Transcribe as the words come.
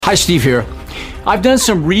Hi, Steve here. I've done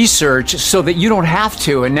some research so that you don't have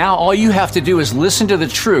to, and now all you have to do is listen to the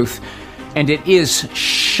truth, and it is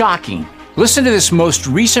shocking. Listen to this most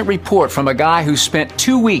recent report from a guy who spent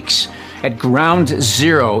 2 weeks at Ground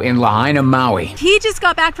Zero in Lahaina, Maui. He just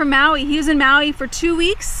got back from Maui. He was in Maui for 2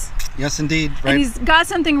 weeks. Yes, indeed. Right. And he's got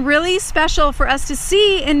something really special for us to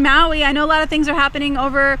see in Maui. I know a lot of things are happening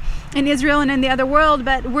over in Israel and in the other world,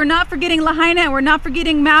 but we're not forgetting Lahaina and we're not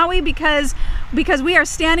forgetting Maui because we are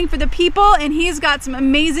standing for the people, and he's got some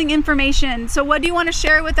amazing information. So what do you want to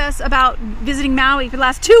share with us about visiting Maui for the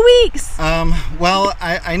last 2 weeks? Well,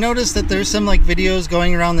 I noticed that there's some like videos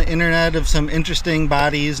going around the internet of some interesting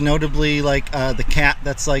bodies, notably like the cat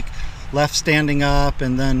that's like left standing up,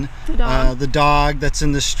 and then the dog that's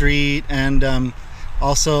in the street, and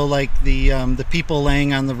also like the people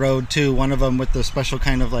laying on the road too, one of them with the special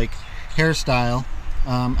kind of like hairstyle,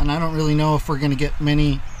 and I don't really know if we're going to get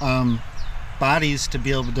many bodies to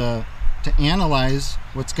be able to analyze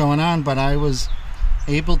what's going on, but I was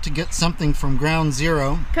able to get something from Ground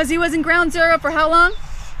Zero. Because he was in Ground Zero for how long?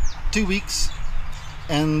 2 weeks.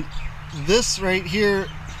 And this right here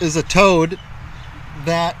is a toad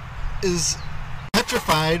that is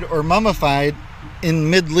petrified or mummified in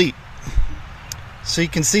mid-leap. So you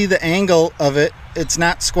can see the angle of it. It's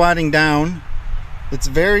not squatting down. It's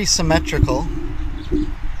very symmetrical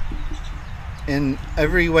in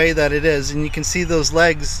every way that it is, and you can see those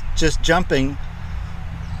legs just jumping.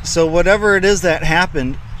 So whatever it is that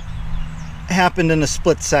happened in a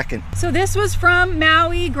split second. So this was from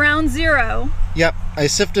Maui, Ground Zero. Yep, I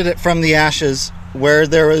sifted it from the ashes where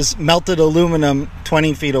there was melted aluminum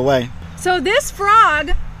 20 feet away. So this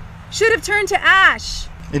frog should have turned to ash.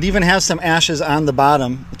 It even has some ashes on the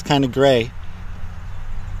bottom. It's kind of gray.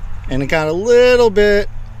 And it got a little bit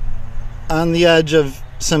on the edge of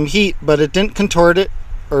some heat, but it didn't contort it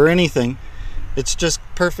or anything. It's just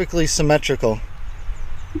perfectly symmetrical,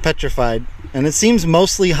 petrified. And it seems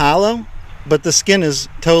mostly hollow, but the skin is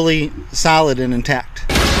totally solid and intact.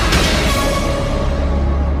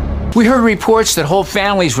 We heard reports that whole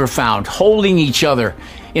families were found holding each other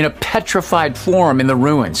in a petrified form in the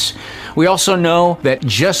ruins. We also know that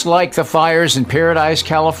just like the fires in Paradise,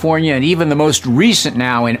 California, and even the most recent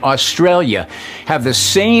now in Australia, have the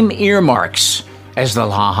same earmarks as the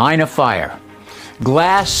Lahaina fire.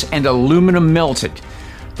 Glass and aluminum melted.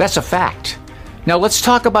 That's a fact. Now let's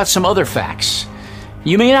talk about some other facts.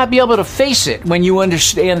 You may not be able to face it when you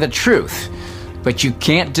understand the truth, but you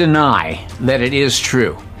can't deny that it is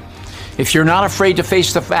true. If you're not afraid to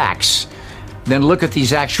face the facts, then look at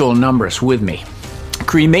these actual numbers with me.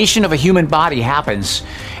 Cremation of a human body happens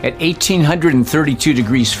at 1832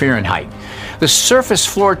 degrees Fahrenheit. The surface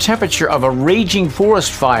floor temperature of a raging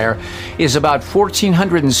forest fire is about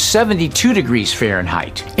 1472 degrees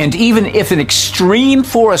Fahrenheit. And even if an extreme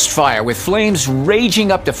forest fire with flames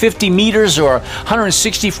raging up to 50 meters or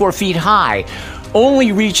 164 feet high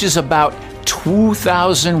only reaches about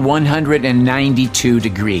 2,192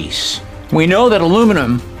 degrees. We know that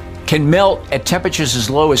aluminum can melt at temperatures as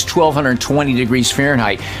low as 1,220 degrees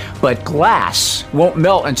Fahrenheit, but glass won't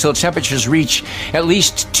melt until temperatures reach at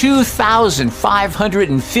least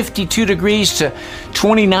 2,552 degrees to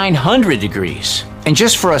 2,900 degrees. And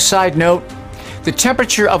just for a side note, the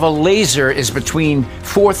temperature of a laser is between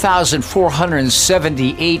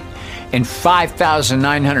 4,478 and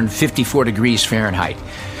 5,954 degrees Fahrenheit.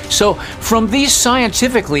 So from these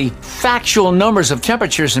scientifically factual numbers of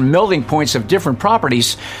temperatures and melting points of different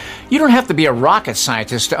properties, you don't have to be a rocket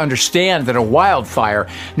scientist to understand that a wildfire,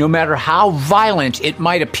 no matter how violent it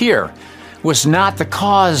might appear, was not the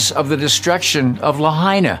cause of the destruction of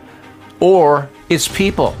Lahaina or its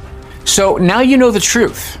people. So now you know the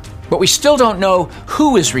truth, but we still don't know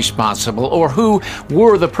who is responsible or who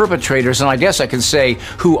were the perpetrators, and I guess I can say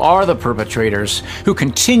who are the perpetrators who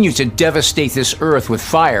continue to devastate this earth with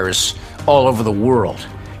fires all over the world.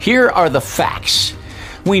 Here are the facts.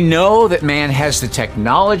 We know that man has the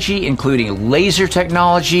technology, including laser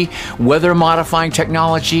technology, weather-modifying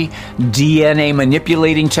technology, DNA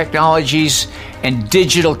manipulating technologies, and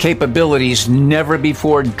digital capabilities never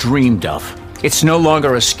before dreamed of. It's no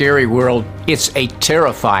longer a scary world, it's a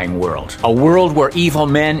terrifying world. A world where evil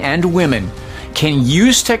men and women can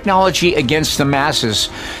use technology against the masses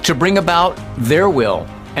to bring about their will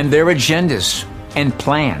and their agendas and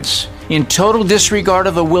plans in total disregard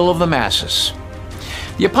of the will of the masses.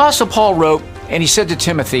 The Apostle Paul wrote, and he said to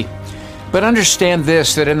Timothy, "But understand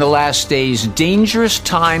this, that in the last days, dangerous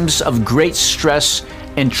times of great stress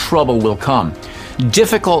and trouble will come.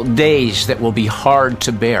 Difficult days that will be hard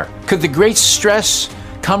to bear." Could the great stress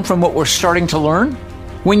come from what we're starting to learn?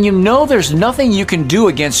 When you know there's nothing you can do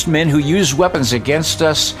against men who use weapons against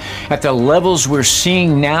us at the levels we're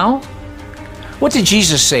seeing now, what did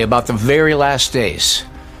Jesus say about the very last days?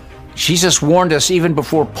 Jesus warned us even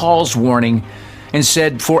before Paul's warning and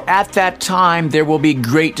said, "For at that time there will be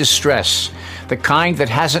great distress, the kind that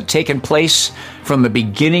hasn't taken place from the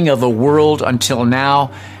beginning of the world until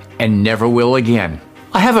now and never will again."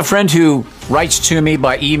 I have a friend who writes to me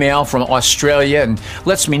by email from Australia and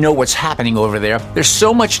lets me know what's happening over there. There's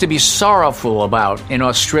so much to be sorrowful about in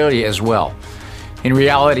Australia as well. In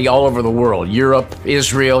reality, all over the world, Europe,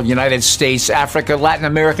 Israel, United States, Africa, Latin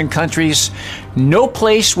American countries, no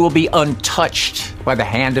place will be untouched by the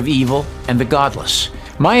hand of evil and the godless.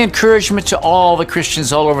 My encouragement to all the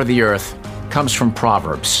Christians all over the earth comes from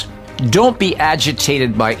Proverbs. Don't be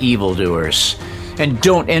agitated by evildoers, and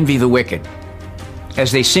don't envy the wicked,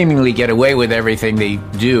 as they seemingly get away with everything they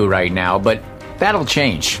do right now, but that'll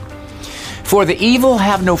change. For the evil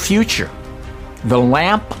have no future. The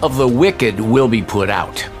lamp of the wicked will be put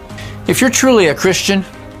out. If you're truly a Christian,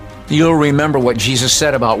 you'll remember what Jesus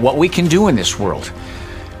said about what we can do in this world.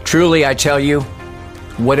 Truly, I tell you,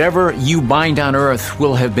 whatever you bind on earth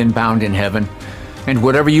will have been bound in heaven, and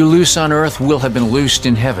whatever you loose on earth will have been loosed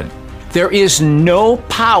in heaven. There is no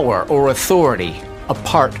power or authority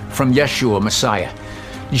apart from Yeshua Messiah.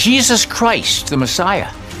 Jesus Christ, the Messiah.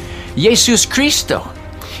 Jesus Cristo.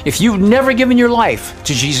 If you've never given your life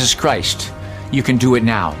to Jesus Christ, you can do it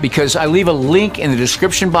now, because I leave a link in the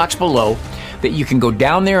description box below that you can go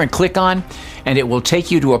down there and click on, and it will take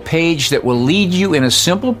you to a page that will lead you in a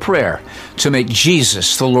simple prayer to make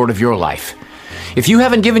Jesus the Lord of your life. If you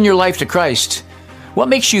haven't given your life to Christ, what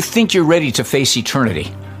makes you think you're ready to face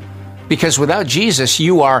eternity? Because without Jesus,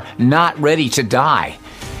 you are not ready to die.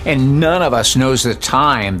 And none of us knows the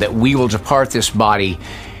time that we will depart this body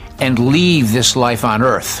and leave this life on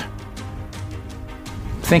earth.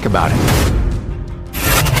 Think about it.